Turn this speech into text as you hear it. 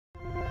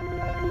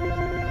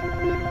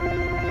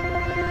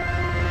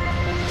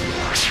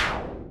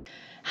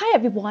Hi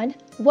everyone,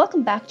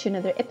 welcome back to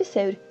another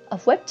episode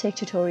of Web Tech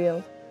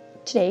Tutorial.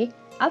 Today,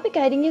 I'll be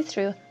guiding you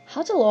through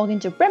how to log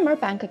into Bremer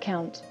Bank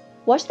account.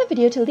 Watch the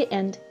video till the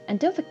end and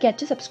don't forget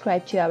to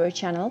subscribe to our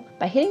channel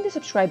by hitting the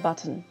subscribe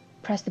button.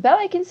 Press the bell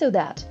icon so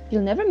that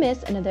you'll never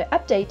miss another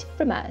update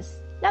from us.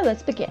 Now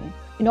let's begin.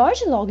 In order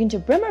to log into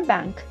Bremer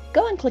Bank,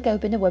 go and click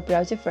open the web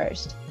browser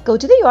first. Go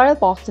to the URL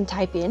box and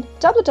type in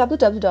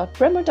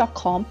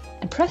www.bremer.com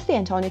and press the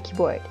enter on your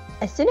keyboard.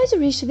 As soon as you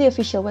reach the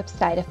official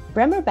website of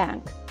Bremer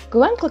Bank,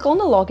 go and click on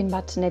the login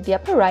button at the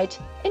upper right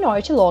in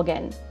order to log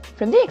in.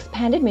 From the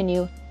expanded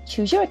menu,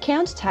 choose your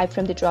account type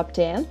from the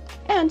drop-down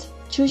and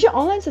choose your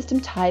online system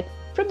type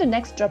from the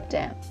next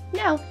drop-down.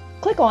 Now,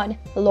 click on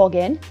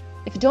Login.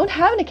 If you don't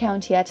have an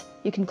account yet,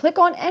 you can click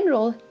on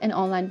Enroll in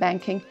Online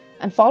Banking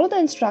and follow the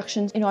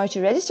instructions in order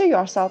to register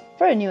yourself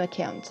for a new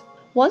account.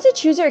 Once you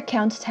choose your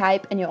account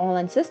type and your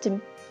online system,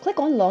 click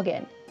on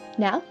Login.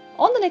 Now,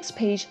 on the next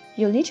page,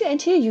 you'll need to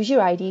enter your user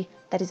ID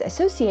that is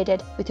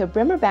associated with your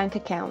Bremer Bank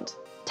account.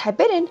 Type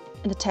it in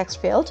the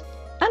text field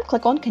and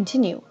click on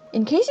Continue.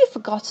 In case you've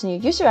forgotten your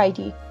user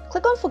ID,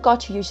 click on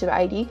Forgot your user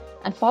ID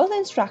and follow the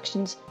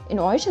instructions in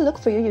order to look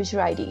for your user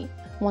ID.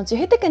 Once you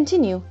hit the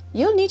Continue,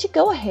 you'll need to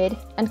go ahead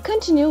and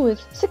continue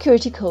with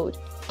Security Code.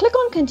 Click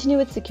on Continue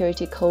with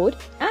Security Code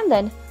and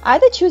then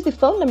either choose the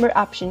phone number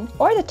option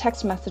or the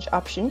text message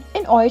option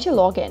in order to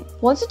log in.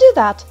 Once you do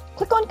that,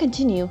 click on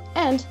Continue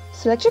and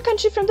select your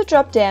country from the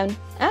drop-down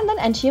and then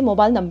enter your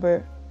mobile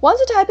number. Once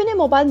you type in your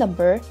mobile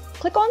number,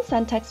 click on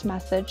Send Text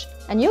Message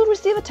and you'll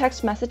receive a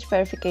text message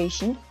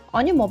verification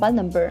on your mobile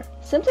number.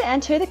 Simply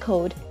enter the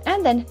code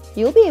and then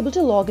you'll be able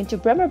to log into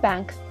Bremer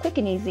Bank quick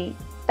and easy.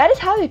 That is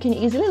how you can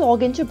easily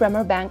log into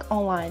Bremer Bank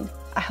online.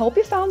 I hope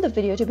you found the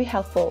video to be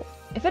helpful.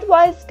 If it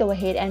was, go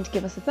ahead and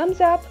give us a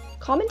thumbs up,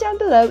 comment down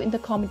below in the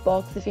comment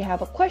box if you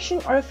have a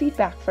question or a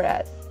feedback for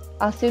us.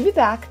 I'll soon be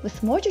back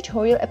with more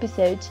tutorial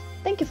episodes.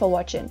 Thank you for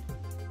watching.